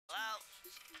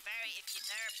Barry, if you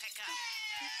dare pick up.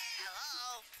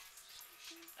 Hello?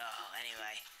 Oh,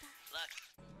 anyway, look.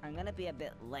 I'm gonna be a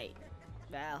bit late.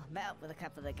 Well, met up with a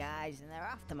couple of the guys and they're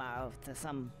off tomorrow to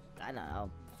some, I don't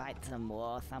know, fight some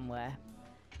war somewhere.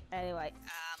 Anyway,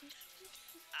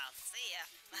 I'll see ya.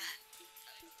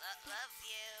 Love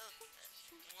you.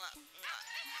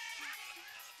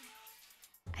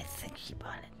 I think she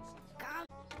bought it. Come.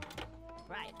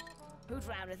 Right. Whose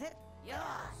round is it?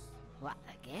 Yours. What,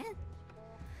 again?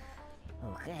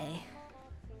 Okay.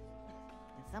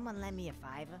 Can someone lend me a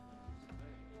 $5?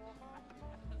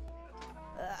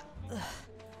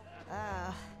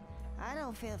 I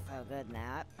don't feel so good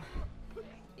now.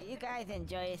 You guys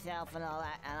enjoy yourself and all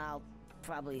that, and I'll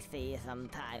probably see you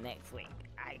sometime next week.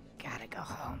 I gotta go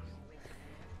home.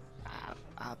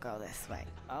 I'll go this way.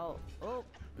 Oh,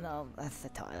 no, that's the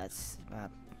toilets. Go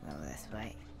this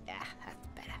way. Yeah, that's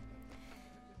better.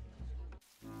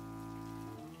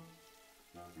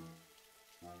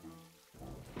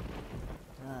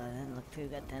 Oh, it didn't look too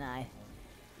good tonight.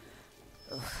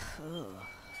 Ooh,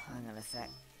 hang on a sec.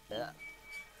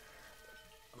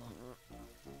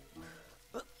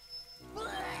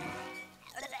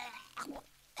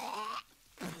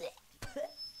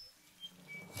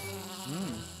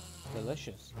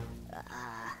 Delicious.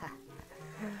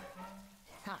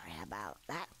 Sorry about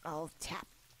that, old chap.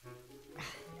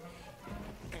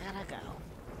 Gotta go.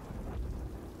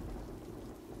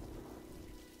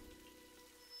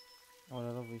 What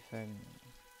a lovely thing.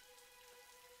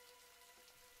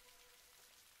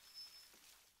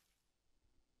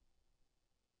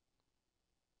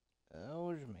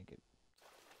 We'll just make it.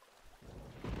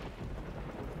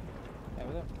 There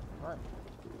we go. Alright.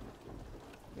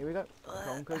 Here we go.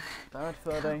 Conkers. Bad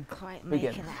fur day. Quite make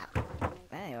it out.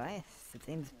 Anyway, it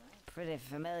seems pretty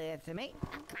familiar to me.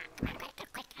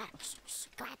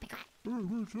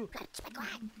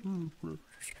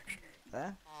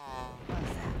 Huh?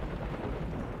 What's that?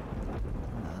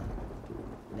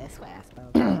 This way, I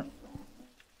suppose.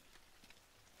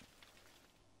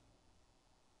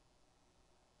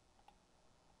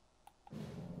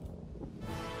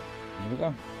 Here we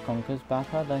go. Conkers Bad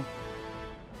Fur Day.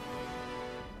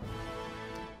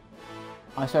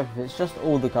 I swear, if it's just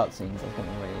all the cutscenes, that's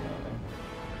gonna really annoy me.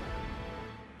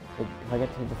 But if I get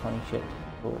to hear the funny shit,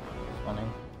 cool, it's funny.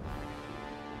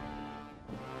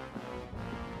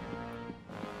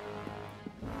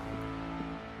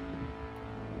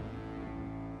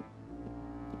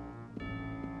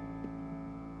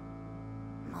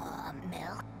 More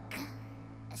milk,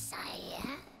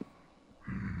 sire?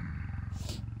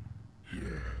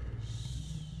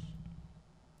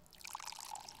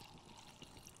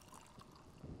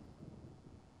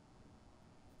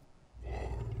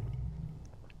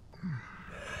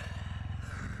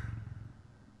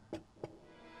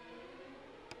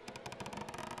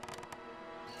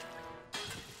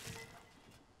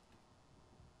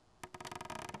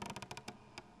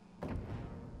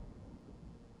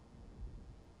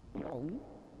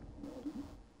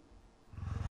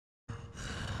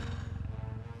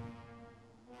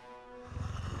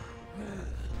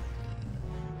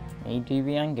 ADV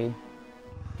Angie.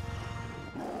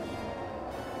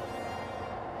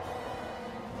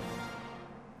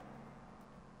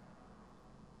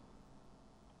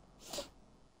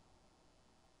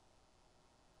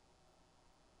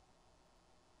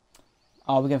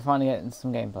 Oh, we can finally get into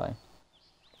some gameplay.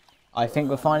 I think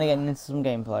we're finally getting into some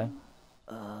gameplay.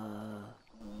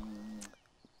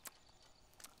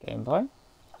 Gameplay?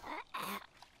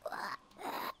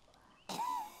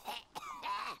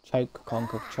 Choke,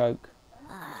 Conker, choke.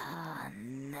 Oh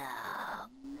no.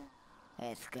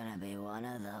 It's gonna be one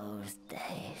of those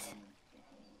days.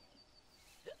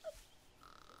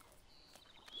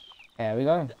 There we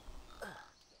go.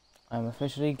 I'm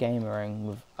officially gamering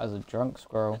with as a drunk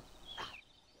squirrel.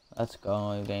 Let's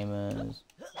go, gamers.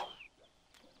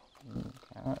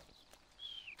 Carrots.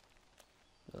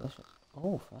 Delicious.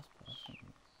 Oh, first person.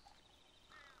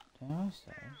 Dare I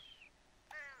say?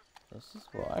 This is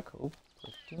what I call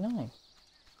pretty nice.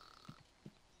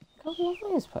 Look how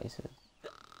lovely this place is.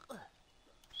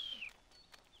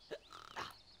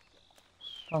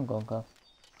 Come on, Conker.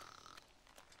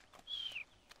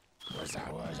 What's that?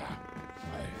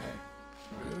 Hey.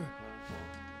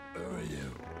 Who are you?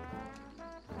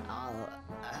 Oh,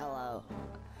 hello.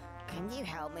 Can you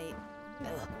help me?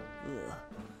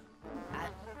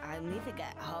 I need to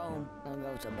get home and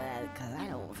go to bed because I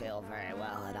don't feel very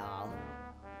well at all.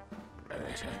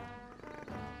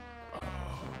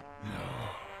 Oh, no.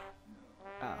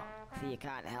 Oh, so you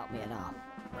can't help me at all?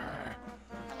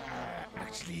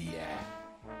 Actually, yeah.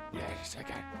 Yes, I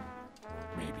can.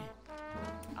 Maybe.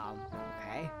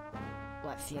 Okay.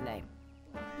 What's your name?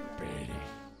 Beardy.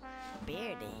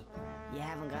 Beardy? You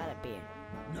haven't got a beard.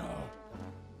 No.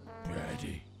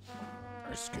 Birdie.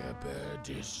 I scare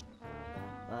birdies.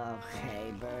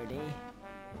 Okay, Birdie.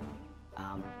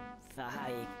 So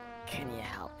can you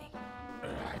help me?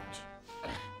 Right.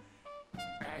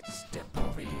 Let's step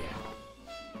over here.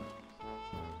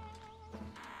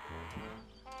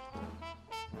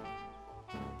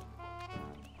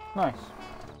 Nice.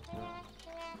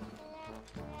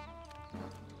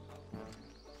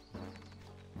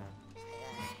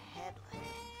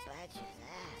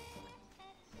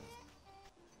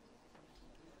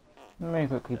 Let me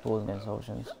quickly pause against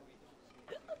options.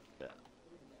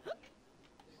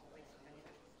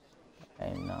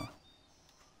 Okay, no.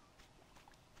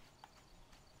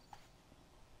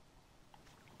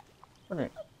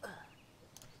 Brilliant.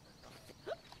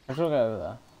 I should go over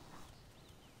there.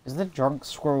 Is the drunk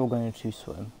squirrel going to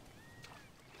swim?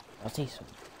 Does he swim?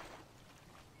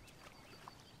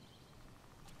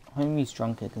 I think he's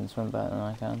drunk, it can swim better than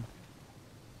I can.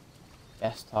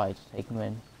 Best tide to take him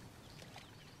in.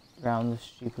 Round the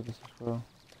stupidest squirrel.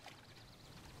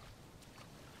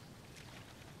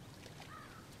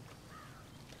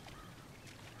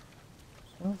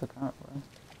 Swim with the cat, bro.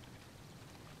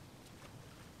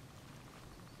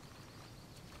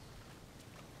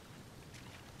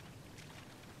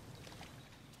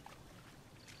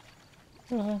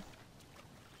 Okay.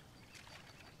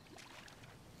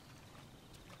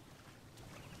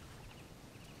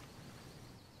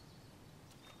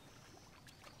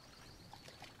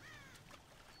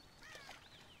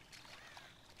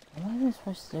 What am I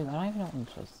supposed to do? I don't even know what I'm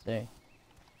supposed to do.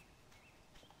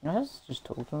 Can I just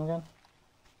talk to him again?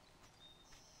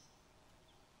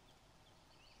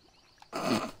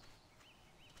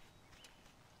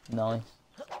 Nice.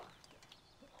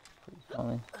 Pretty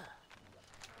funny.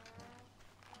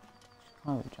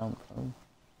 Can't even jump though.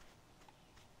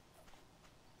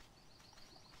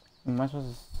 Am I supposed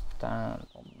to stand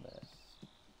on this?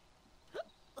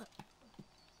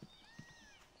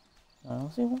 No, I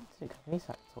also want to take a face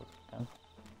act towards it again.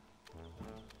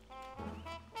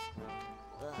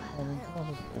 I'll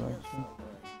just do it.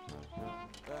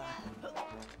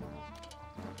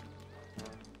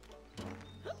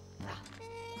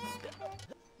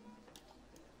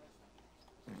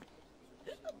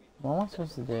 What am I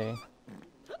supposed to do?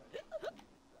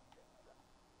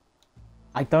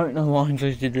 I don't know what I'm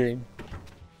supposed to do.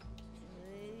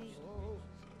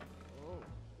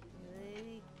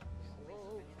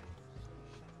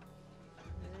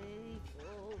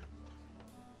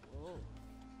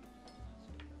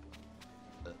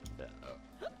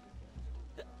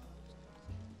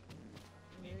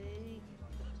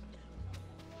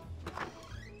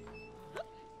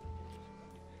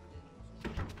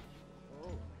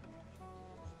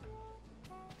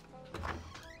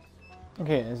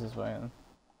 Okay, this is way then.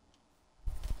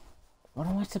 What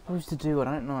am I supposed to do? I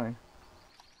don't know.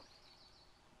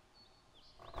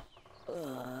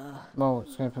 Well,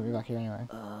 it's going to put me back here anyway.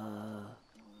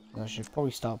 I should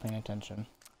probably start paying attention.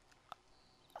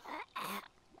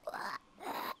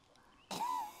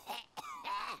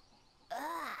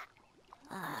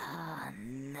 Oh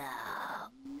no.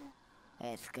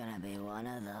 It's gonna be one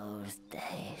of those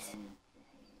days.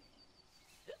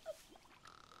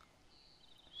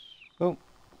 Oh.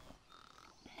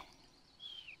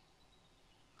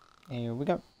 Here we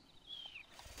go.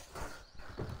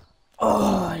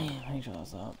 Oh, I need to make sure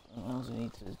that's up. I also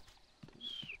need to...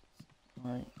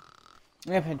 Right.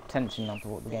 I'm gonna pay attention now to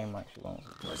what the game actually wants.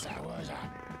 What's that? Who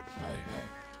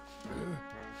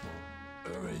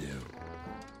are you?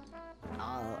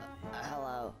 Oh,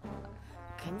 hello.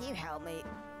 Can you help me?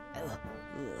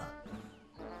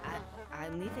 I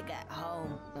need to get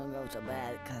home and go to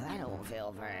bed because I don't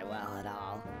feel very well at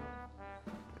all.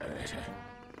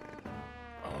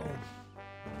 Oh,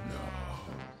 no.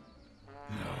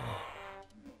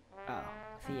 Oh,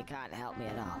 so you can't help me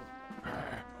at all?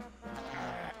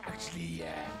 Actually,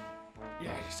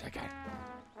 yes, I can.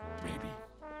 Maybe.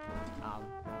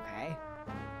 Okay.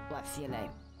 What's your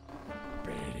name?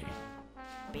 Beardy.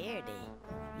 Beardy?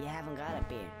 You haven't got a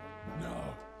beard.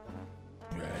 No.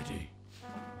 Birdie.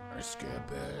 I scare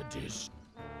birdies.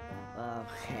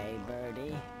 Okay,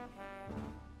 Birdie.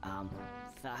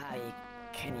 So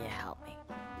can you help me?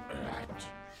 Right.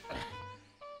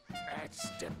 Let's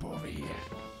step over here.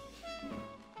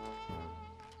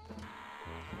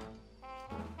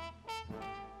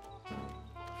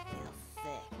 I feel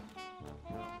sick.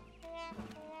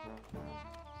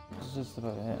 It's just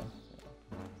about here.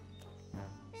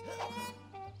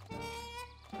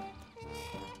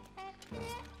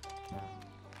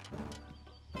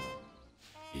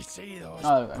 You see those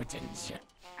Oh, okay. buttons?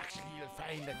 actually you'll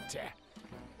find that they're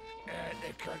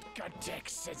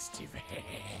context sensitive.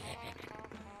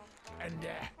 And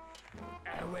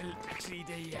well, actually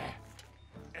they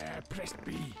press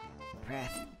B.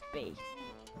 Press B.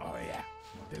 Oh yeah,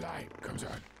 the light comes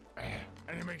on,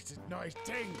 and it makes this noise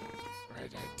ting.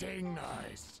 Right, a ting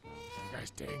noise.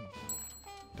 Guys, ting.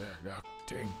 There, look,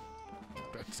 ting.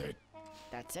 That's it.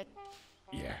 That's it?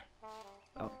 Yeah.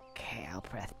 Okay, I'll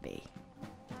press B.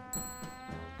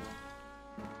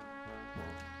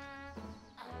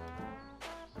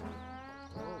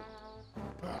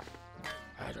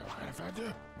 I don't know if I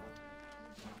do.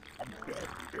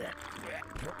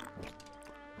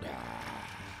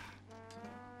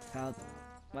 So,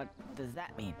 what does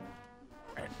that mean?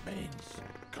 It means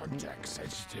contact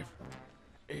sensitive.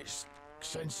 It's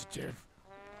sensitive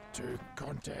to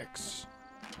contacts.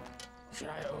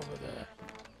 Try over there.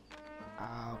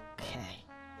 Okay.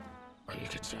 Or you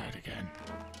can try it again.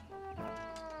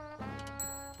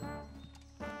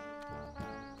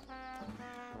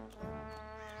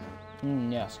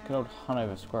 Yes, good old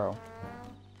Hanover Squirrel.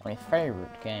 My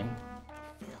favourite game.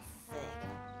 I feel sick.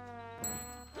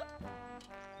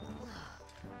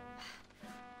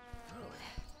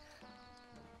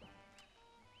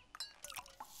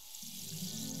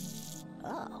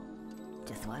 Oh,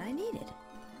 just what I needed.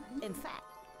 In fact,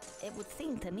 it would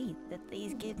seem to me that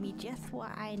these give me just what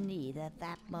I need at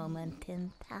that moment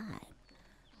in time.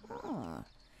 Oh,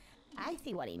 I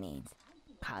see what he means.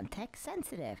 Context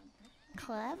sensitive.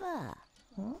 Clever.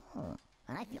 Oh,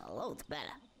 and I feel loads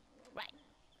better. Right,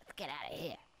 let's get out of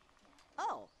here.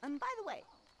 Oh, and by the way,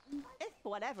 if for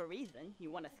whatever reason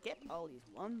you want to skip all these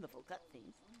wonderful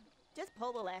cutscenes, just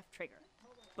pull the left trigger.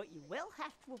 But you will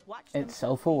have to have watched them. It's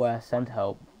self-aware, send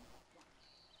help.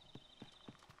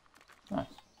 Nice.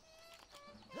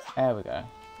 There we go.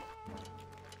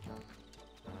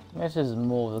 This is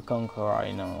more of the Conker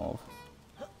I know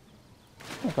of.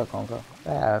 Let's go Conker.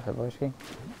 There, Fibroski.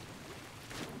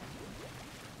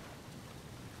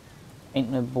 Ain't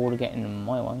no border getting in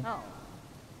my way. Oh,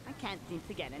 I can't seem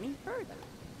to get any further.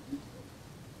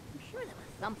 I'm sure there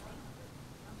was something.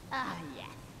 Ah, yes.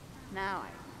 Now I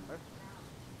remember.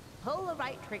 Pull the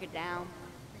right trigger down,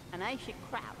 and I should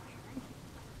crouch.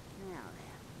 Now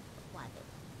then, what is it?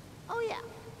 Oh yeah.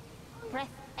 Press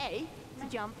A to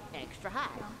jump extra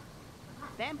high.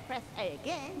 Then press A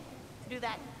again to do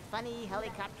that funny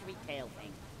helicopter-y tail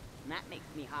thing. And that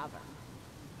makes me hover.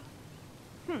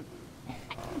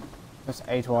 Just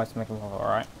A twice to make him hover,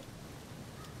 alright?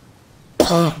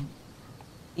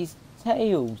 His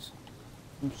Tails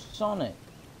from Sonic.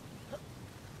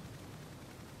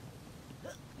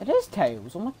 It is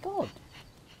Tails, oh my god.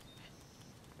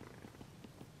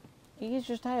 He is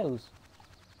just Tails.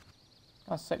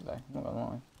 That's sick though, I'm not gonna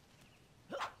lie.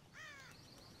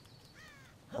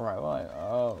 Right,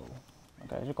 oh.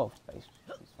 Okay, just got space.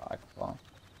 It's fine, I can fly.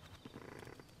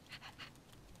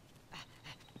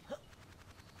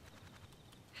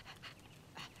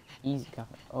 Easy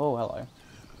cover. Oh, hello.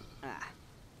 Ah,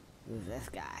 who's this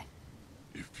guy?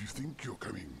 If you think you're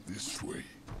coming this way,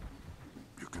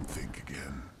 you can think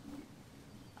again.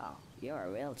 Oh, you're a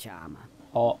real charmer.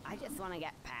 Oh, I just want to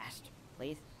get past,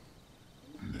 please.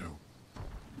 No,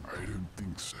 I don't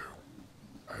think so.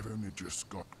 I've only just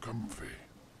got comfy.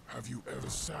 Have you ever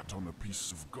sat on a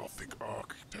piece of Gothic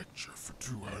architecture for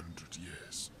 200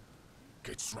 years?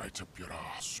 Gets right up your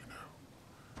arse, you know.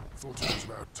 Thought it was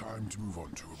about time to move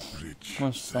on to a bridge.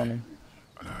 that's funny.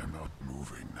 And I'm not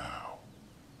moving now.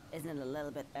 Isn't it a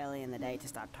little bit early in the day to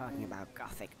start talking about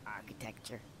Gothic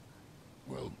architecture?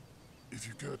 Well, if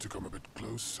you care to come a bit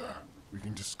closer, we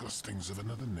can discuss things of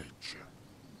another nature.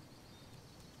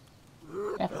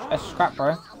 Yeah, a scrap,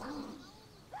 bro.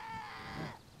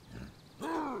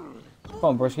 Come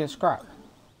on, bro, get a scrap.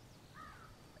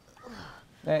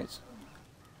 Let's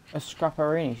a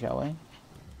scrapperini, shall we?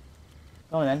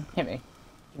 Go on then, hit me.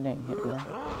 Hit me, bro.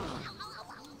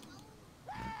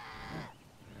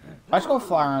 I just gotta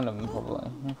fly around them, probably.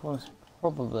 That's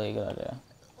probably a good idea.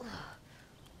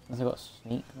 Unless I got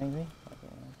sneak, maybe?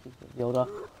 The older.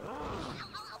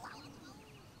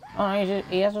 Oh no,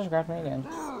 he has just grabbed me again.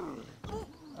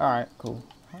 Alright, cool.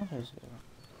 How much is it?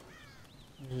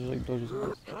 This is like dodges.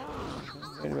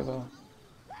 Where do I go?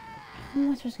 How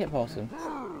am I supposed to get past him?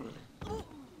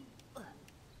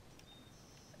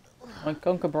 Like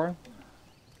Conker, bro.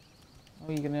 How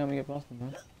are you gonna help me get past him,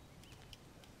 man?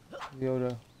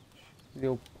 The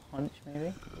old punch,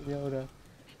 maybe? The old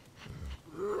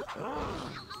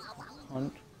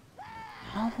punch.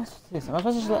 How am I supposed to do this? Am I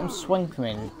supposed to just let him swing for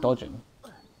me and just dodge him?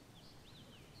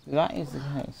 If that is the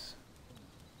case,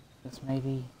 just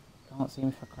maybe can't see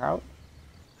him for crouch.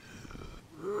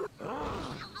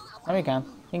 No, you can.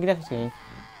 You can definitely see.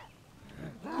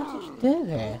 What did you do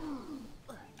here?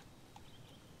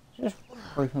 It's just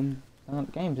freaking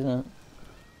games, isn't it?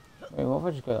 Wait, what if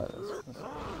I just go like this?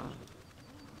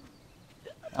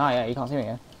 Ah, yeah, you can't see me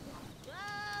again.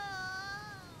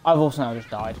 I've also now just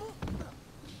died.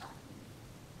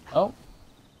 Oh.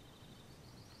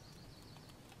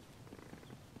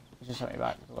 It just sent me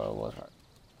back to where I was, right?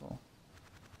 Cool.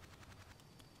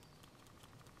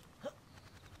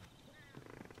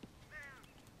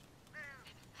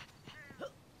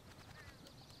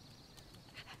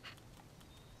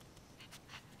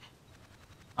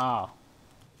 Ah.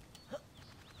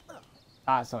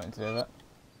 That's something to do with it.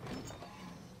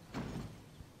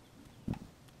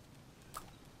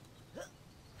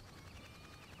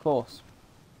 Of course.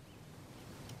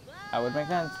 That would make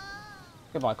sense.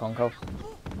 Goodbye, Conker.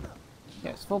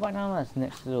 Yes, fall back down there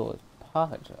next to the door. It's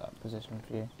perfect position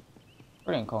for you.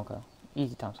 Brilliant, Conker.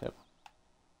 Easy time skip.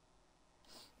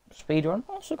 Speedrun?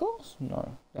 Of course?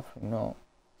 No, definitely not.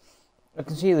 I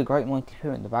can see the Great Mighty Pooh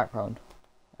in the background.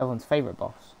 Everyone's favourite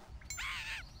boss.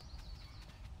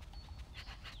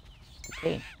 The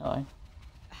key. Hello.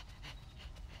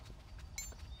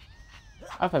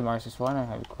 I played Mario 64. I know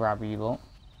how to grab you lot.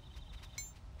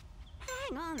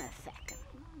 Hang on a second.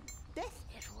 This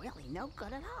is really no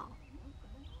good at all.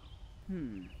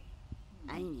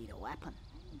 I need a weapon.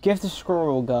 Give the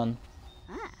squirrel gun.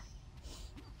 Ah.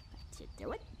 That should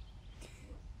do it.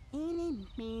 Eeny,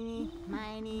 meeny,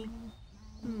 miny.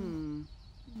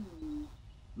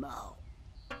 Mo.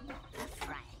 A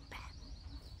frying pan.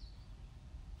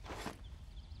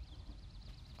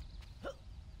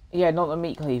 Yeah, not the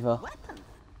meat cleaver. Weapons.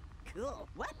 Cool.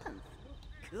 Weapons.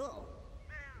 Cool.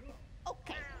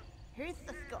 Okay. Here's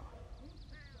the score.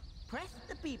 Press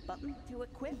the B button to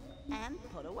equip and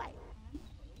put away.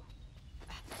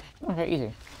 Okay,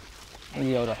 easy.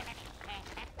 Easy order.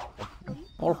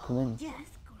 Welcome in.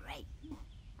 Just great.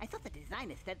 I thought the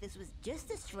designer said this was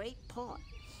just a straight port.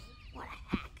 What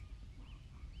a hack.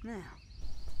 Now,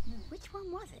 which one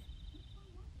was it?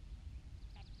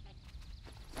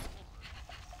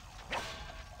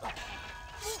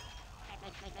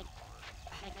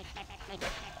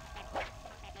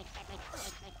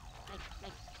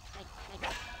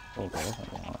 Oh god, there's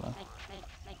something like that.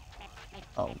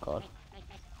 Oh god.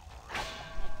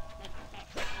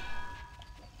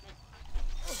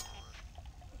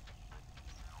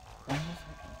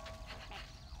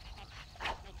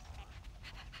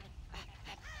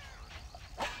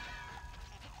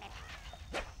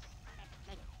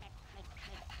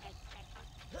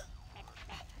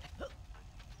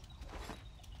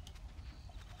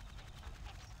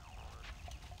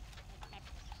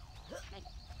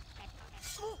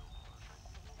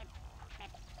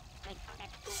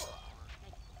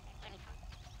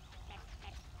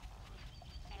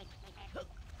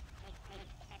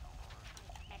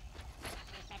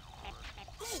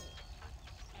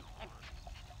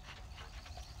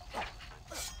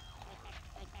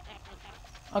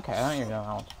 Okay, I don't even know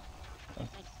how. I'm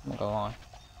not gonna lie.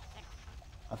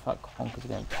 I feel like Conker's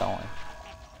gonna die.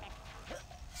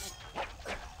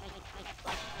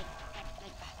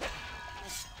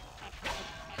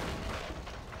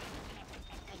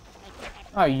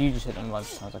 Oh, you just hit them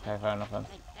once. I was okay, fair enough then.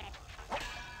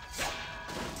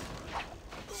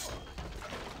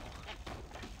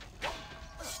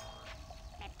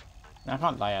 No, I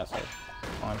can't die yet, so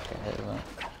I'm just get hit with it.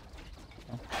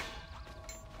 Okay.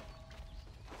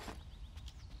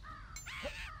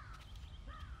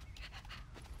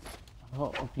 I've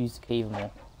got to abuse the key even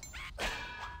more.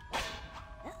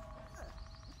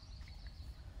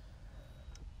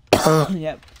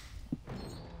 Yep.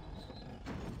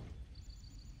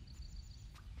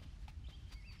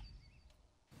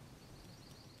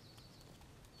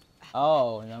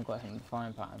 Oh, and I've got him in the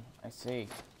frying pan. I see.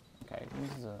 Okay,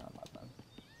 this isn't that bad then.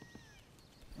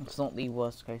 It's not the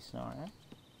worst case scenario.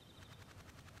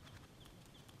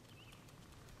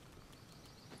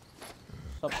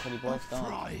 Stop, pretty boy, stop.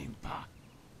 Frying pan.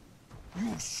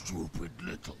 You stupid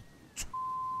little.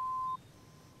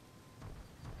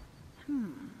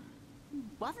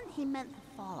 Wasn't he meant to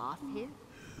fall off here?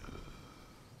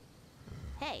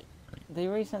 Hey, They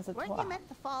resent the weren't you twat. meant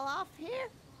to fall off here?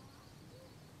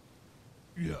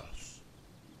 Yes.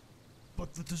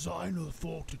 But the designer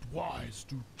thought it wise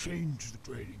to change the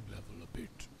grading level a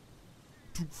bit.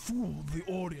 To fool the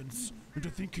audience into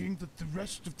thinking that the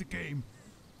rest of the game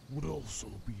would also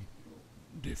be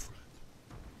different.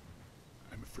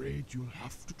 I'm afraid you'll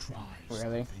have to try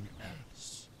Really? something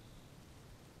else.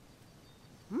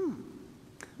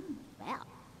 Well,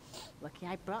 lucky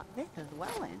I brought this as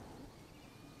well in.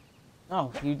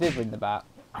 Oh, you did win the bat.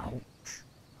 Ouch.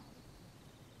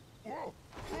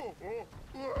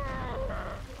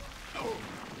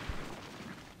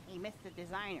 He missed the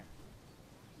designer.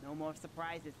 No more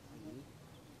surprises for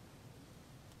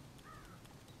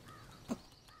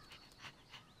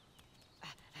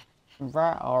you.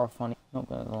 Rat are funny, not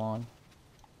gonna lie.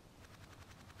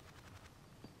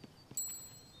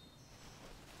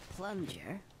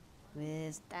 Plunger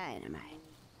with dynamite.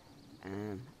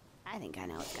 I think I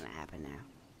know what's gonna happen now.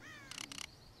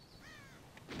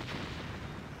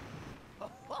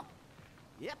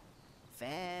 Yep,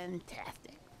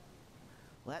 fantastic.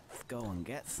 Let's go and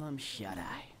get some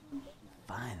shut-eye.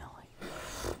 Finally.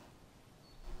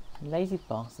 Lazy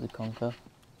bastard Conker.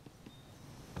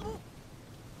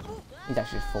 He's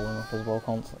actually falling off as well,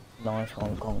 nice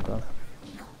one, Conker.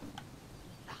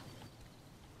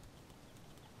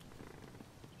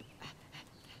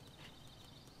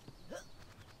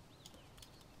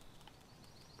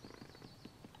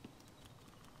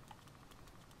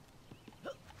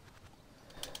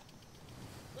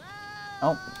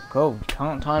 Oh, cool.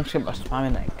 Can't time skip by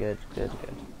spamming that. Good, good,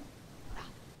 good.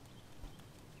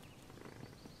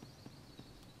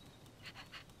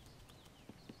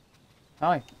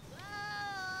 Hi.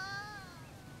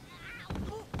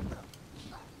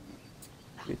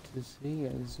 Good to see you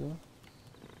as well.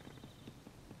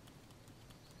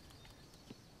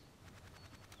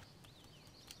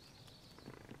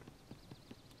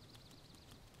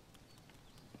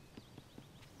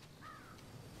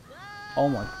 Oh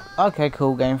my. Okay,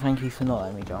 cool game. Thank you for not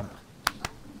letting me jump.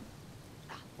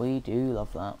 We do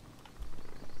love that.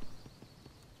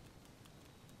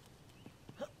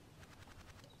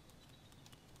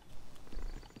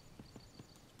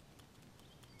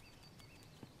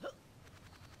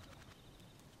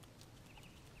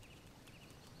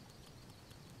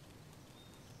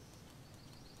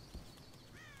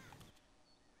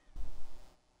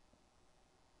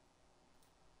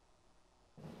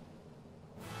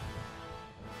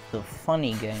 The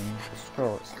funny game, the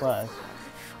straw it swears.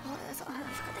 What is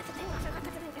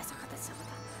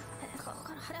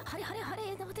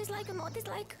like? What is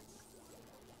like?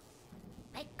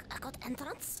 Make a good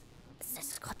entrance. This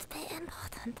is got to be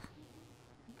important.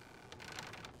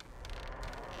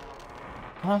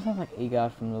 That sounds like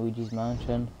Egad from Luigi's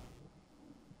Mansion.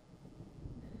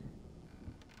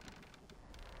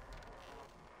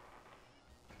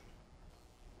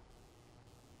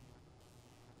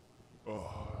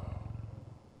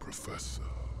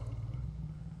 Professor,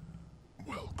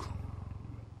 welcome.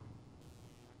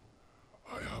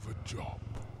 I have a job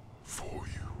for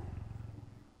you.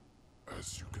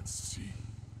 As you can see,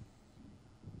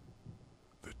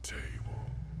 the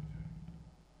table.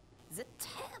 The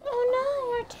table? Oh no,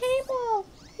 our table!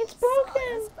 It's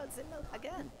broken!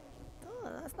 Again. Oh,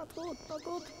 that's not good, not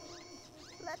good.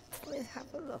 Let me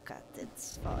have a look at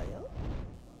its file.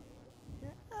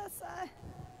 Yes,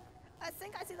 I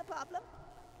think I see the problem.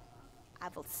 I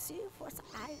will see what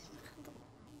I can do.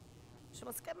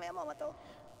 Just give me a moment though.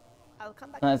 I'll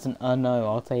come back. That's an oh no,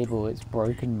 our table, it's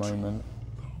broken moment.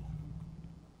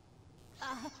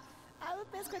 I'll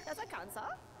be as quick as I can,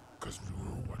 sir. Because you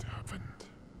know what happened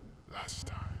last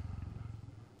time.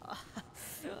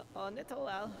 On it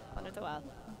well, on it well.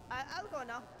 I'll go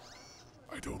now.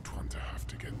 I don't want to have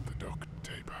to get the duct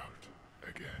tape out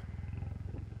again.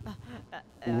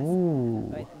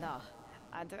 Ooh. Wait, no.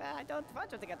 And I don't want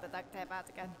you to get the duct tape out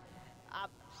again.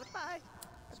 Goodbye.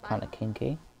 It's kind of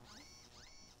kinky.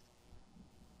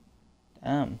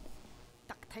 Damn.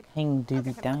 Duct tape. King do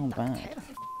be Okay, down duct bad. tape.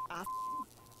 I'll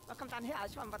come down here. I'll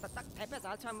show him what the duct tape is.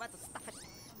 I'll show him where to stuff it.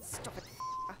 Stupid.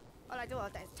 All I do all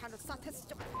day is trying to sort his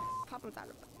stupid problems out.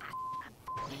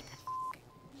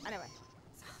 Anyway,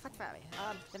 so what were we?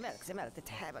 The milk, the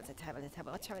table.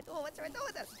 What shall I do? What shall I do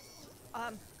with this?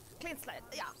 Clean slate.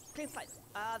 Yeah, clean slate.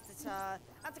 This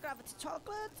anti-gravity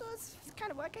chocolate is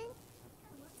kind of working.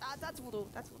 That's voodoo.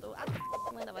 That's voodoo.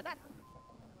 I'll win over that.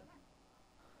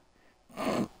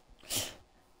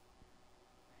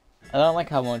 I don't like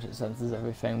how much it censors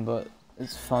everything, but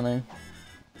it's funny.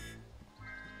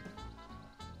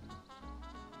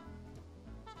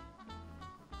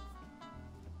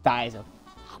 That is a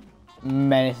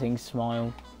menacing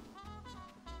smile.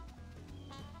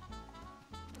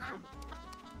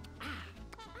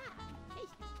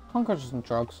 Conkers some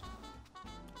drugs.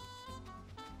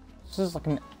 This is like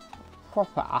a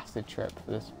proper acid trip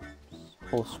for this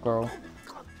poor squirrel.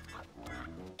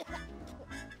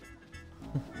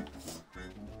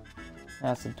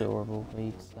 That's adorable for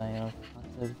you to say of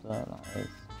acid, but that is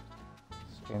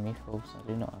extremely false. I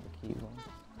do not have a cute one.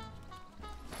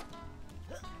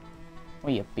 Oh,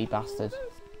 you bee bastard.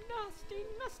 Those nasty,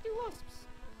 nasty wasps.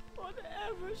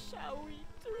 Whatever shall we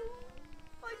do?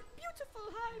 I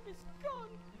Niflheim is gone.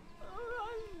 Oh,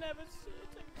 I'll never see it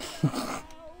again now.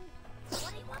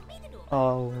 What do you want me to do?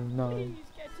 Oh no. Please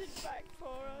get it back for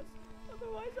us.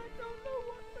 Otherwise, I don't know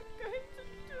what we're going to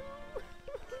do.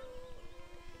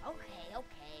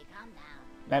 Okay, calm down.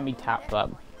 Let me tap that.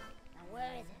 Now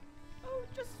where is it? Oh,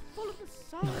 just follow the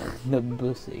sun. The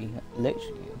bussy.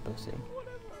 Literally a bussy.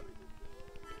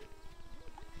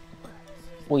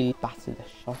 We battered the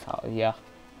shot out of you.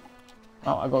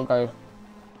 Oh, I gotta go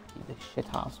eat the shit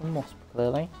out of some wasp,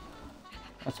 clearly.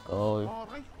 Let's go.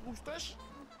 Alright, who's this?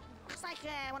 Looks like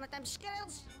one of them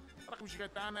squirrels. Reckon we should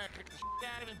get down there and kick the shit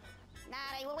out of him. Nah,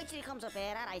 well, wait till he comes up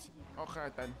here, alright? Okay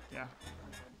then, yeah.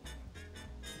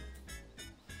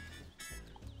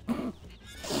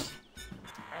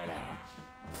 Hello,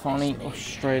 Funny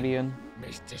Australian.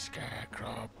 Mr.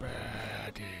 Scarecrow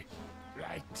Birdie.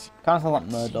 Right. Kind of sound like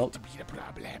Seems Murdoch. to be the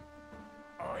problem.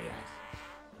 Oh yes,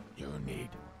 you need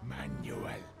manual.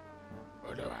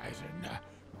 Otherwise,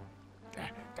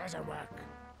 doesn't work.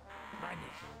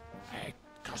 Manual. It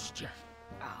cost you.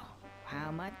 Oh,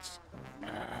 how much?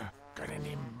 Got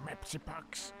any Mepsi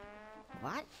pucks?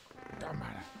 What? Don't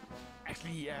matter.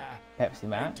 Actually, Pepsi I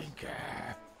Max. think,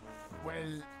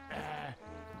 well,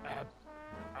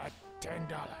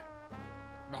 $10.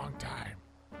 Long time.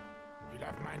 You'll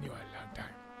have manual long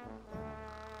time.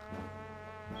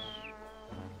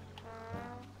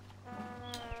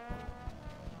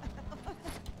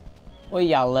 Oh,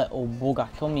 you little bugger.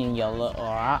 Come here, you little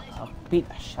rat. I'll beat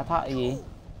the shit out of you.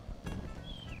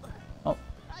 Oh,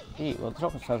 gee, well, the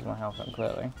drop says my health then,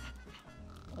 clearly.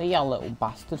 Oh, you little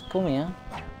bastard. Come here.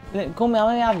 Come here,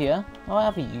 let me have you. I'll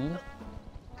have you.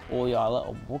 Oh, you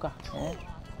little bugger. Yeah.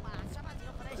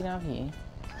 Get out here.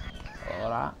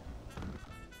 Alright.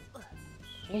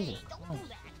 Jesus Christ.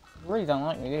 They really don't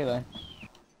like me, do they?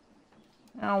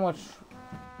 How much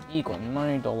you got?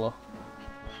 $9.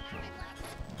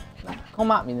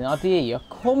 Come at me then, I dare you.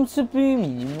 Come to boo me,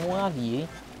 you have you.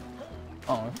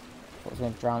 Oh, I thought I was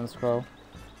going to drown the squirrel.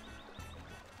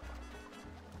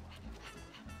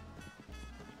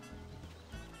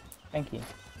 Thank you.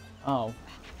 Oh.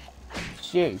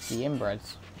 Shoot, the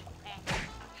inbreds.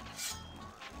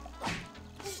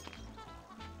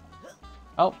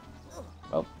 Oh.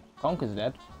 Oh, Conker's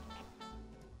dead.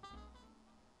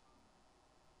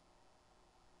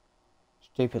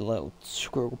 Stupid little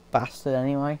squirrel bastard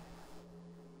anyway.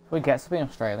 We get to be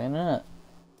Australian, innit?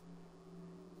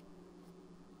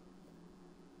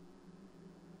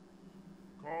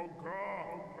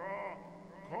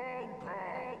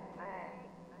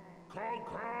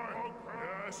 Conker!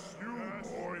 Yes, you,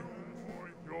 boy.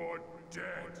 You're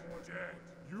dead.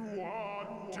 You are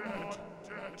dead.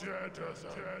 Dead as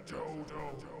a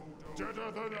dodo.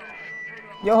 Deader than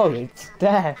I. Yo, it's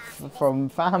Death from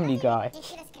Family Guy.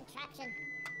 Ridiculous contraption.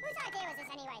 Whose idea was this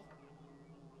anyway?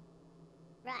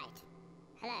 Right.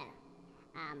 Hello.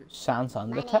 Sounds My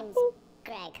name's understandable.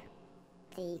 Greg,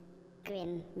 the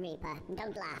Grim Reaper. And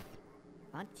don't laugh.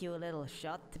 Aren't you a little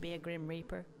shot to be a Grim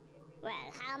Reaper? Well,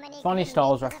 how many Funny Grim Star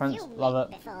Wars Reapers have reference, you love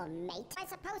met it. Before, mate? What's I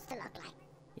supposed to look like?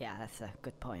 Yeah, that's a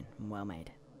good point. Well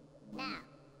made. Now,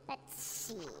 let's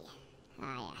see.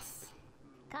 Ah, yes.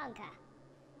 Conker.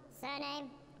 Surname?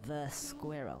 The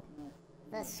squirrel.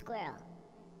 The Squirrel.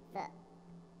 The...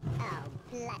 Oh,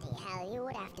 bloody hell, you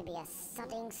would have to be a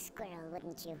sodding squirrel,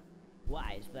 wouldn't you?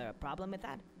 Why, is there a problem with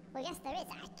that? Well, yes, there is,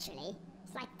 actually.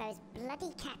 It's like those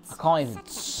bloody cats. I can't even Such a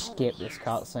pain skip in the this ass.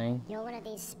 cutscene. You're one of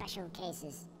these special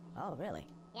cases. Oh, really?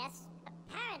 Yes,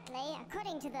 apparently,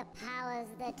 according to the powers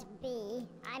that be,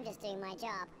 I'm just doing my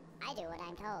job. I do what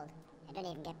I'm told. I don't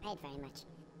even get paid very much.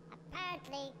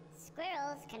 Apparently,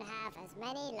 squirrels can have as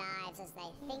many lives as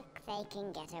they think they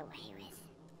can get away with.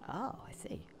 Oh, I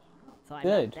see. So I'm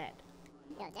Good. not dead.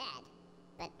 You're dead,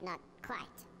 but not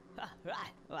quite.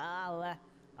 Right. Well,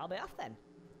 I'll be off then.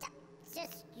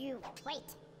 Just you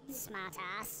wait, smart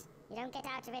ass. You don't get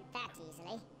out of it that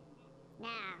easily.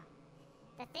 Now,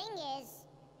 the thing is,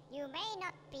 you may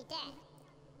not be dead,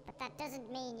 but that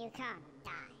doesn't mean you can't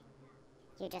die.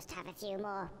 You just have a few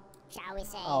more, shall we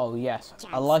say? Oh, yes.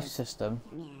 A life system.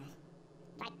 Yeah.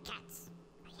 Like cats.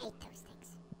 I hate those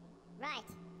things. Right.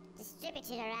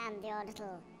 Distributed around your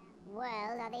little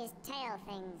world are these tail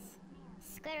things.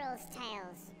 Squirrels'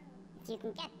 tails. If you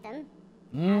can get them,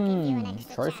 I'll give you an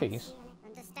extra trophies. chance.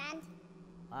 Understand?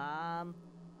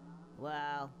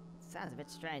 Well, sounds a bit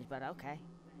strange, but okay.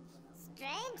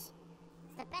 Strange? It's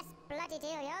the best bloody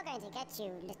deal you're going to get,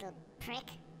 you little prick.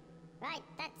 Right,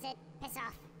 that's it. Piss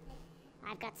off.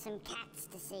 I've got some cats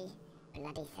to see.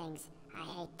 Bloody things. I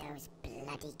hate those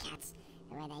bloody cats.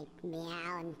 The way they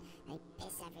meow and they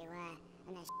piss everywhere.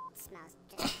 And their shit smells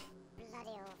just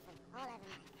bloody awful. All over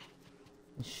my face.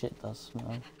 This shit does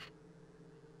smell.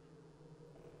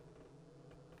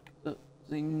 The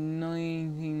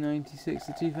 1996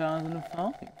 to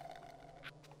 2005.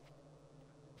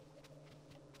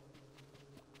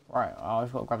 Right, I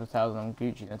just got to grab the tails on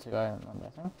Gucci then to go, I'm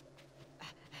guessing.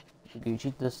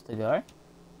 Gucci this to go.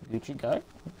 Gucci go. I think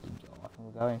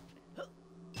we're going.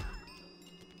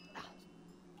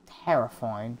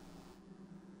 Terrifying.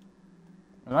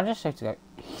 Am I just safe to go?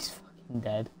 He's fucking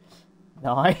dead.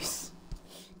 Nice.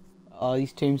 Oh,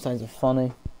 these tombstones are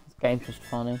funny. This game's just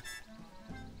funny.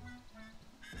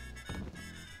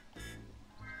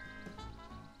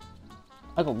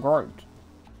 I got groped.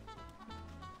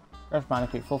 First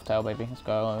Bandicoot, fourth tail, baby. Let's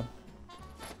go.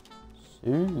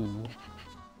 Ooh.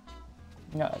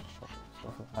 No,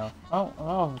 short for health.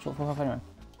 Oh, short for health anyway.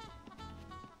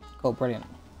 Cool, brilliant.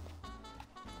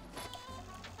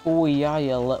 Oh yeah,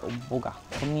 you little bugger.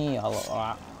 Come here, you little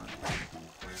rat.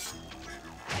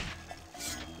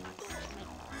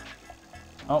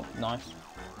 Oh, nice.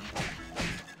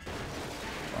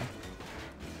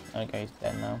 Okay, he's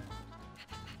dead now.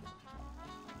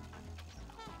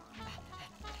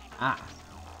 Ah,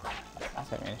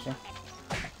 that's an issue.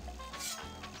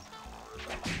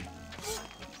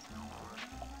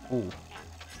 Ooh.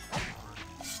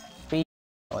 Speed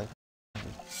is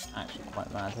actually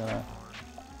quite mad, isn't it?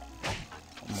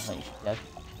 I think she's dead.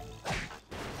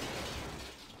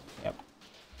 Yep.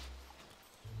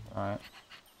 Alright.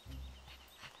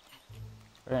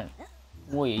 Brilliant.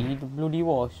 Wait, are you the bloody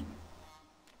wash?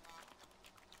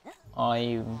 Are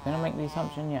you gonna make the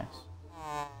assumption? Yes.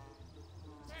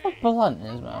 It's so blunt in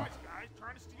his mouth. Guys,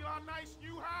 trying to steal our nice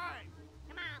new hide.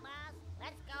 Come on, boss.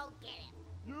 Let's go get him.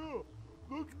 Yeah,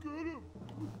 let's get him.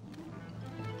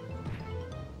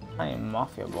 I ain't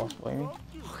mafia boss, baby.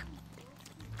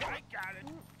 I got it.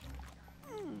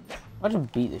 I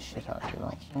just beat the shit out of you,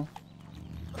 like, huh?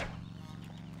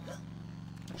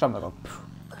 Jump like a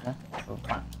yeah, so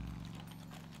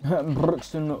bam.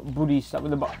 Brixton booty, start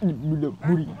with the butt.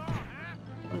 Booty.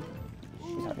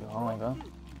 She's out of your eye, though.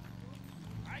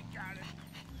 I got it.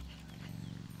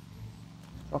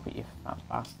 Drop it, you fat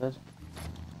bastard.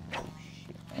 Oh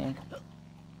shit, man.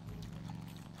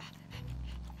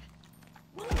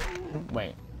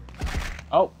 Wait.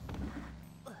 Oh!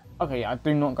 Okay, yeah, I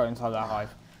do not go inside that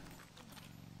hive.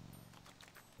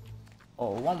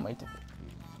 Oh, one way to...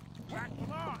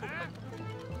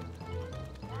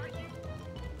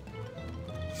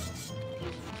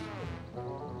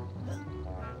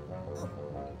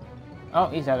 Oh,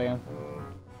 he's out again.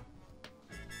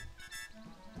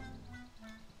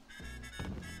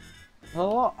 It's a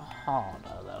lot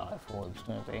harder than I thought it was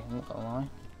going to be, I'm not gonna lie.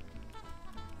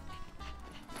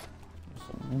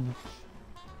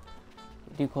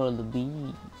 What do you call it, the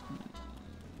bee?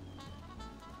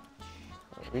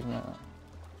 Read that.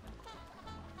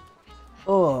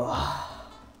 Oh.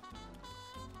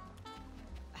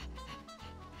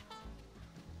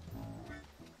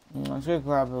 Let's go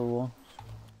grab the wall.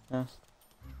 Yes.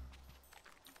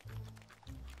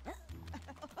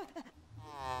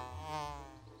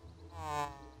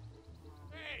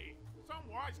 Hey, some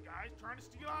wise guys trying to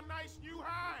steal our nice new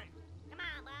hide. Come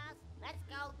on, boss. Let's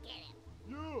go get him.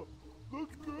 Yeah,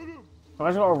 let's get him. So I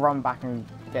just gotta run back and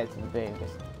get to the bee.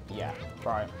 Yeah,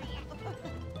 right.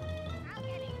 I'll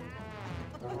get him,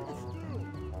 boss. Come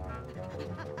here,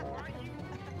 you shorty.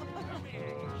 Come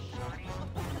here, you shorty.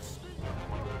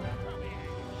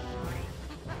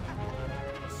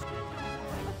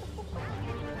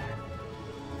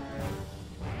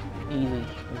 Easy.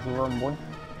 There's the run, boy.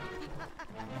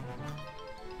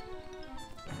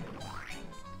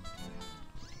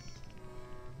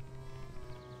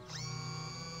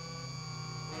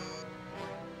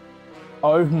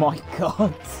 Oh my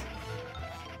god.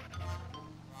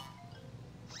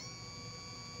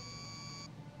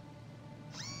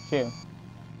 Shoot.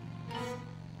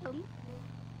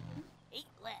 Eat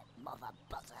that, mother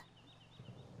buzzer.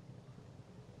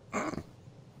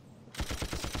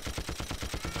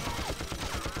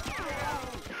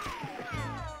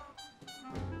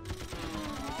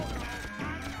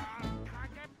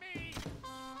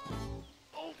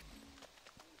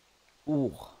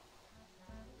 Ooh.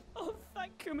 Oh,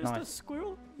 thank you, Mr. Nice.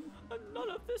 Squirrel. And none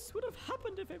of this would have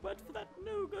happened if it weren't for that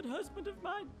no-good husband of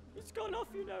mine. He's gone off,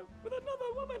 you know, with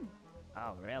another woman.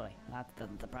 Oh, really? That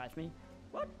doesn't surprise me.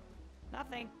 What?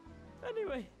 Nothing.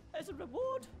 Anyway, as a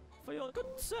reward for your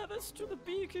good service to the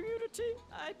bee community,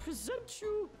 I present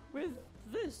you with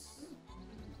this.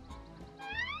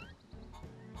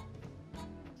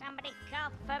 Somebody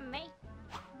call for me.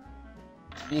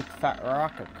 Big fat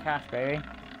rock of cash, baby.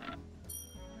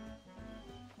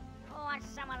 Who wants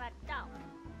some of the dough?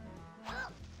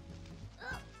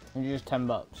 And you're just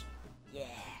 $10. Yeah,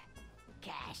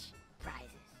 cash, prizes.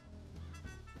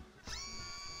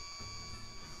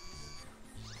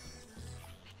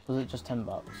 Was it just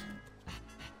 $10?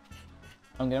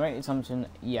 I'm gonna make the assumption,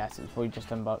 yes, it's probably just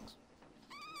 $10.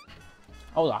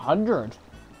 Oh, 100.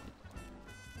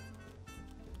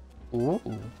 Ooh,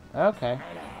 okay.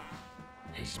 Hello.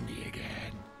 It's me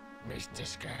again, Mr.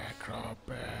 Scarecrow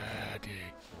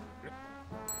Birdie.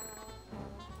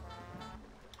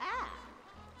 Ah,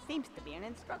 seems to be an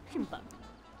instruction book.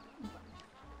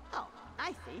 Oh,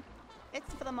 I see.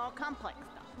 It's for the more complex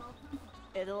stuff.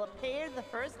 It'll appear the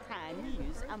first time you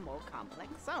use a more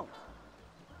complex zone.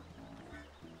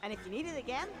 And if you need it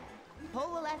again,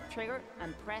 pull the left trigger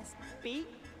and press B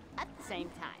at the same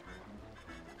time.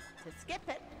 To skip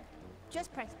it,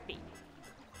 just press B.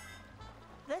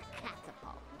 The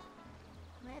catapult.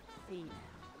 Let's see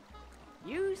now.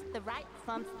 Use the right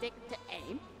thumbstick to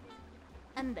aim,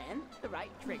 and then the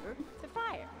right trigger to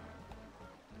fire.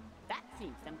 That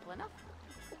seems simple enough.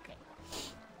 Okay.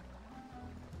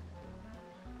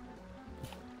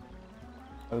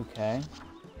 Okay.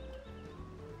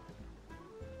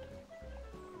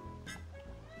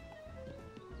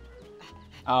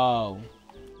 Oh.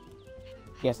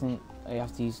 Guessing you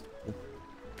have to use the,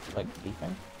 like, B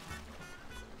thing.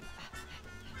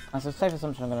 As a safe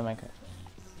assumption, I'm gonna make it.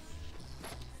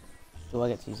 Do I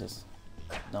get to use this?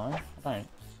 No, I don't.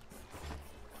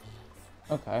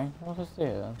 Okay, what does do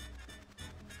then?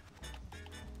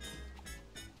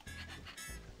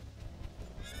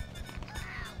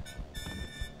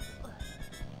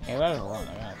 Yeah, that is a lot, I'm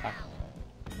gonna attack him.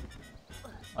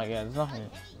 Like, yeah, there's nothing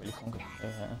really Conker to do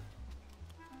here.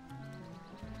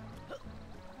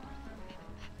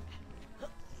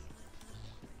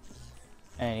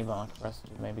 Any button I can press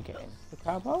to maybe get into the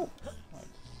catapult? Like,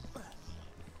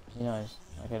 who knows?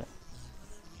 I get it.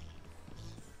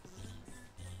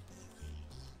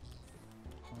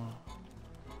 How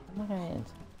am I going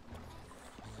into?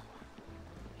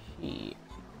 Gee,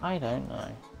 I don't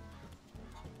know.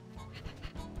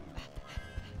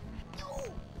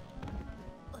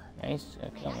 Yeah, he's just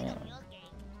gonna kill me anyway.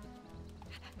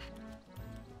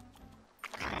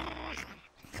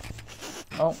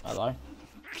 Oh, hello.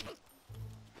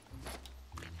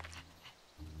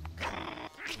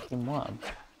 Fucking worm.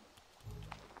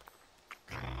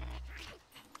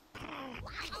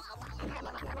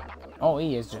 Oh,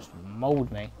 he has just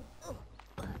mauled me.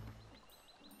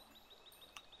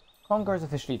 Conker is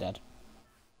officially dead.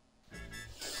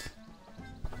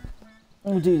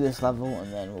 We'll do this level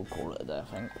and then we'll call it a day, I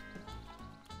think.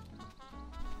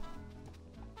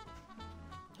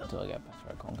 Until I get better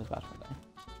at Conker's Battle Day.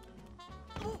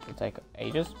 It'll take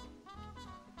ages.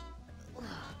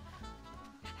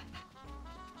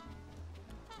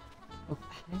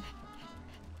 Okay.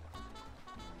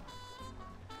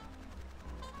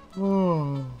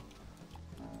 Oh.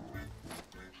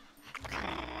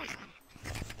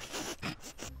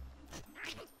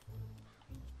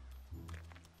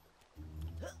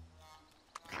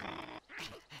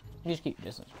 You just keep your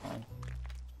distance, fine.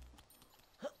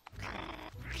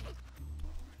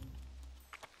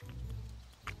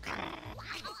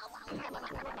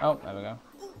 Oh, there we go.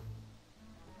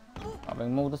 I'll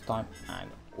bring more this time, and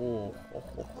oh,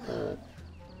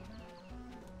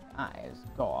 that has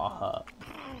gotta hurt.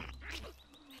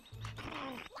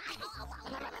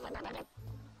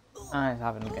 And it's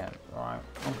happened again. Right,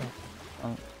 okay.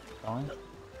 Fine.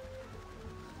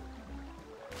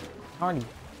 Already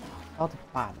started to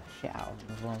bat the shit out of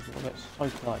them as well. I'll get so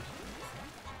close.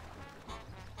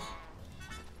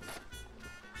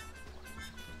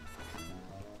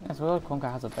 Yeah, so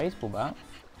Conker has a baseball bat.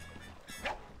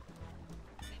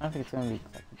 I don't think it's gonna be,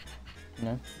 you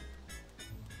know,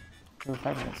 too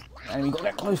effective. And we got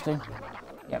that close to.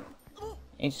 Yep.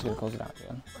 He's just gonna close it out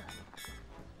again.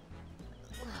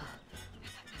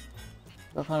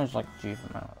 That kind of just like juke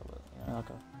him out a little bit, you know, like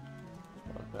a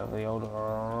bit of the old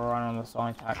run on the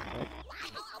side tactic.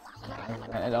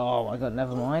 And, oh my god,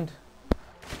 never mind.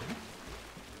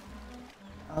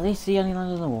 At least he only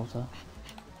lands in the water.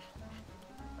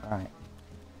 Alright.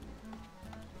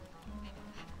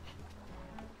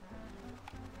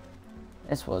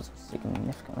 This was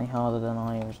significantly harder than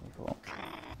I originally thought.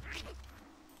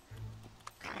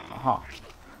 Aha.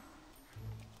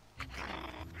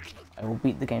 I will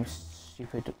beat the game's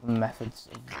stupid methods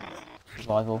of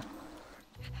survival.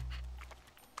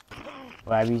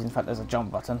 Where I'm using, in fact, there's a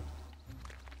jump button.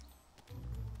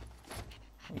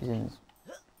 Using this.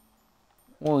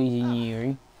 Oh,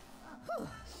 Yuri. Who are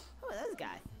those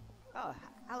guys? Oh,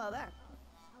 hello there.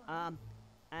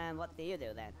 And what do you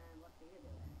do then?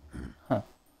 Huh.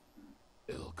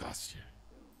 It'll cost you.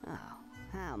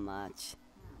 Oh, How much?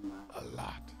 A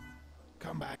lot.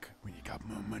 Come back when you got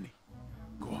more money.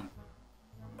 Go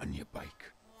on your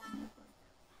bike.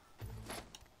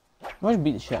 Why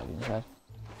beat the shit out of you instead?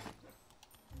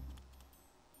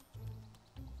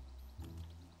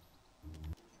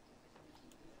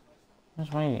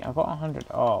 That's my I've got 100.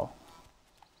 Oh.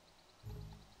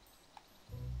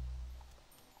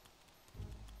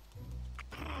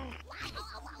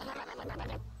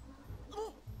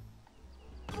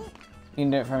 You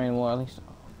can do it for me more at least.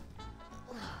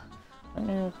 I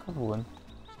know a couple of them.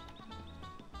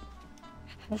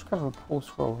 Let's grab a poor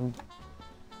scroll.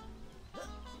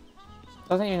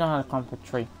 Doesn't even know how to climb up a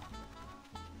tree.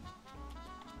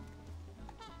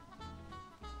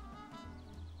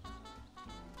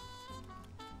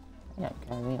 Yeah,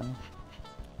 carry on.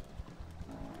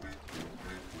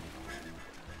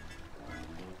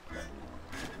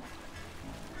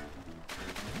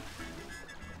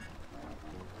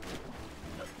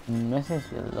 Message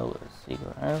below the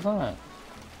secret. I don't know.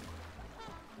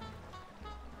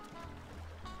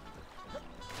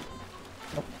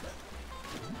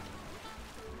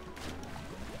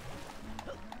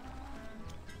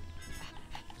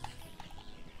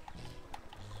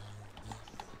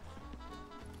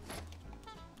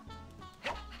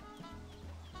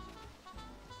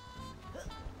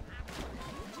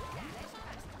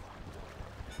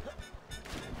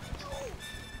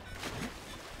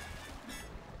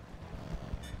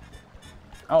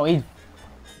 Oh, he's...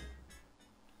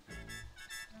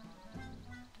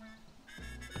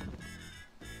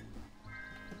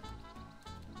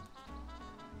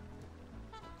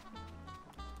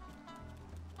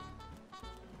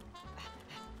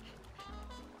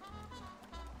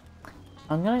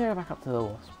 I'm gonna go back up to the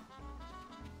wasp.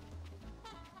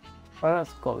 Well,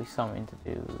 that's got to be something to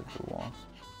do with the wasp.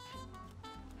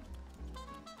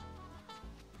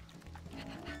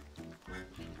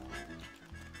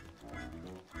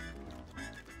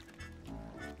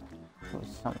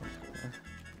 Something.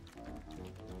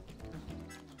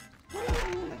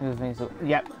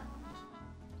 Yep.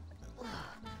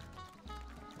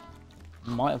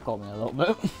 Might have got me a little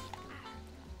bit.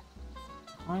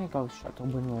 I go straight to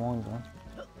win the wine though.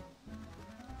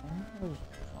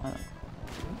 I'm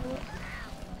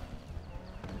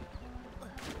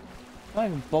not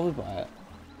even bothered by it.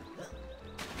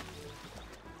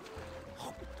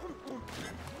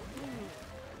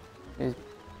 It's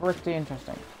pretty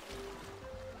interesting.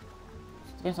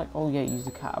 It's like, oh yeah, use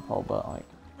the catapult, but like...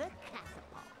 The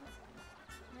catapult.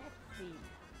 Let's see.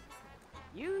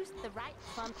 Use the right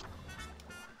bump.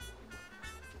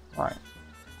 Right.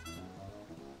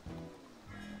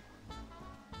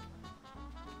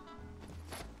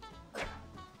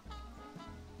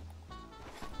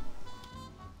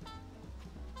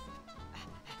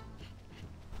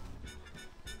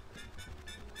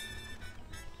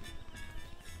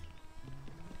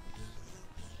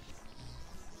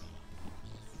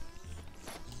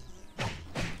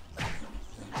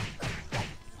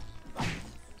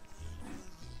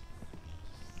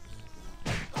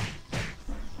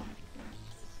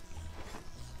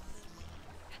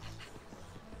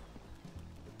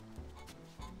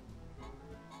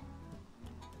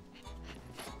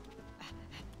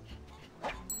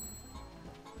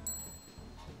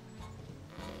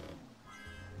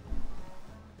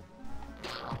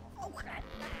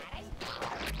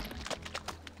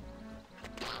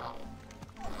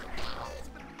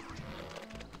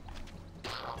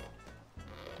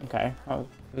 Okay, oh,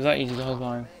 it was that easy the whole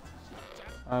time.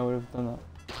 I would have done that.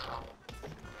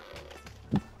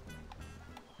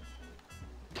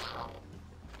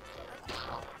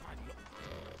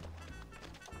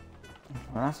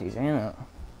 Well, that's easy, isn't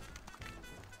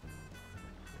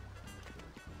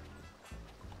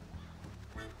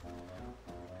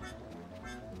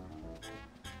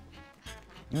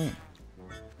it?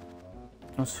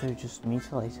 Also just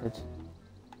mutilated.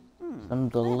 Some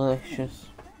delicious.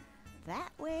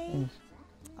 That way?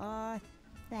 Or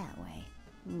that way?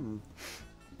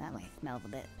 That way smells a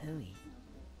bit pooey.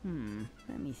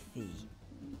 Let me see.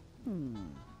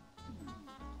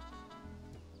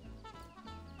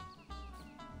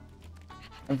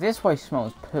 If this way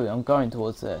smells poo, I'm going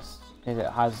towards this. If it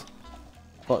has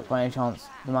got by any chance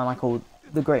the man I called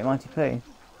the Great Mighty Poo.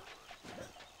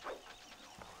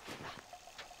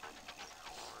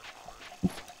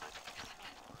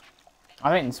 I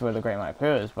think this is where the Great Mighty Poo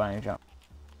is by any chance.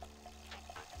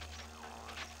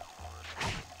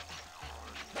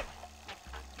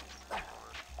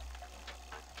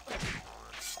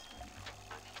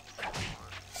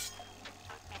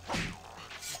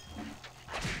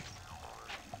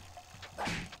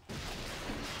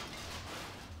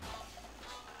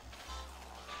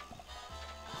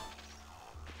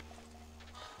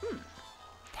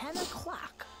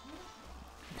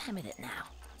 time is it now?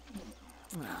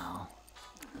 Oh.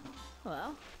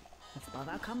 Well, I suppose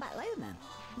I'll come back later then.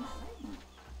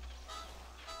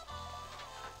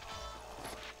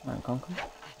 Right, Conker.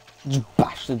 Just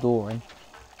bash the door in.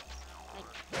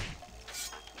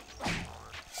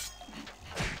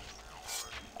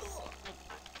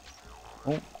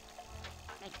 Oh.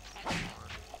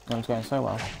 That's going so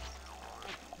well.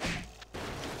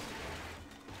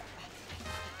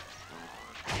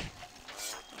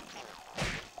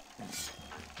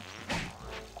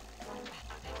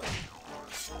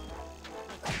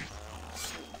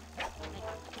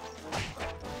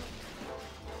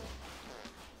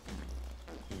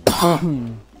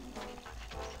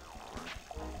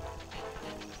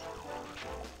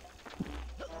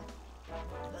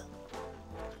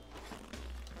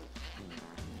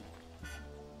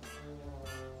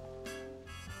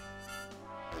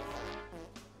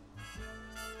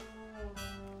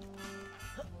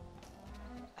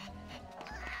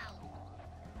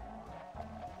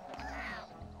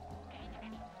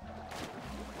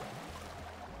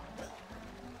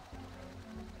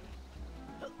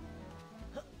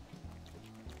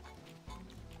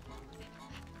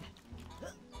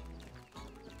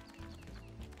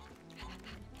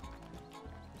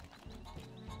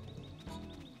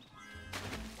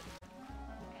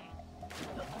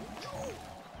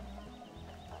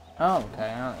 Oh, okay,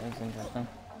 that is interesting.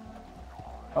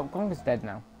 Oh, Conker's dead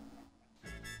now.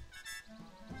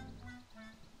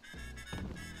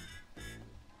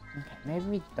 Okay, maybe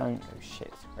we don't go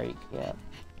Shit's Creek yet.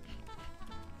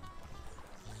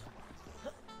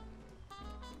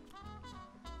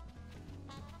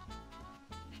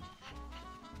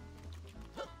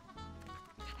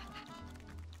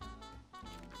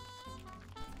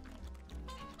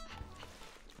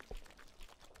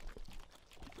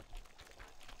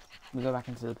 We go back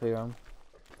into the poo room.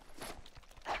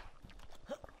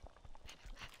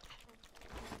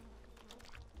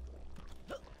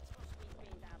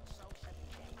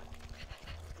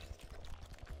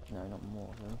 No, not more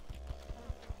of them.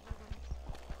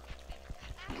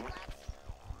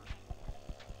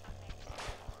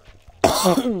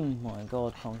 Oh my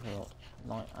god, Conker got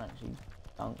like actually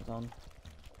dunked on.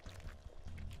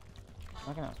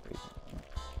 I can outspeed him.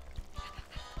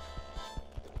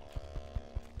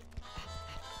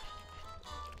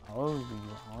 Oh, you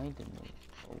hiding me.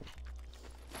 Oh.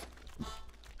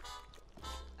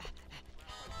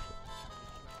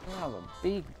 You have a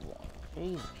big one.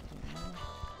 Jesus.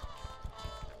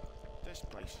 This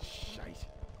place is shite.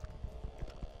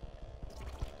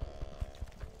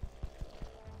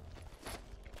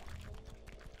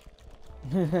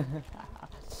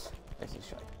 This is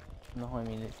shite. Behind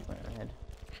me literally went ahead.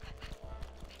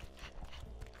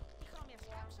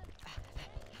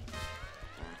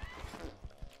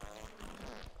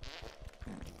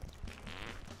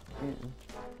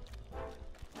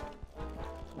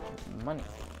 Money.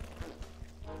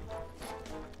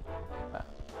 Ah.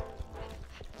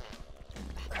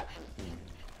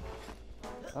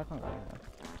 I can't go in there.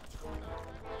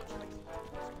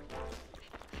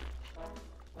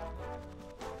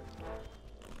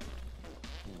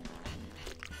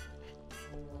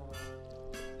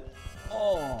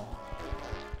 Oh,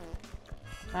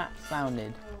 that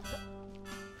sounded,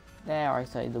 dare I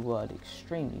say the word,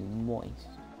 extremely moist.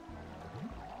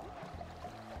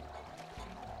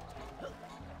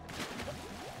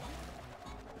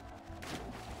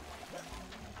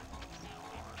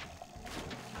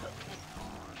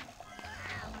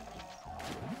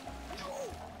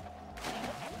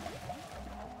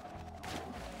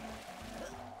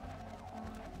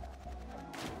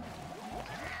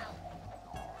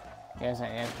 Yes, I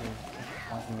am.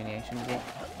 My humiliation bit.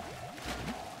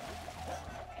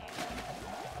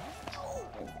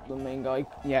 The main guy.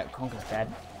 Yeah, Conker's dead.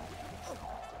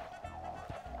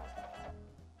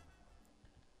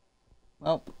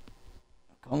 Well,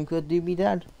 Conker do be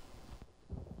dead.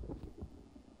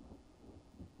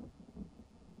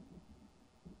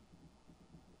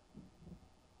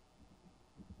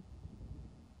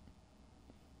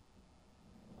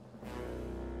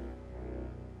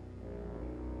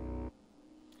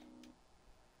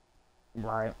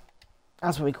 Right.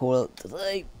 That's what we call it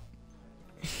today.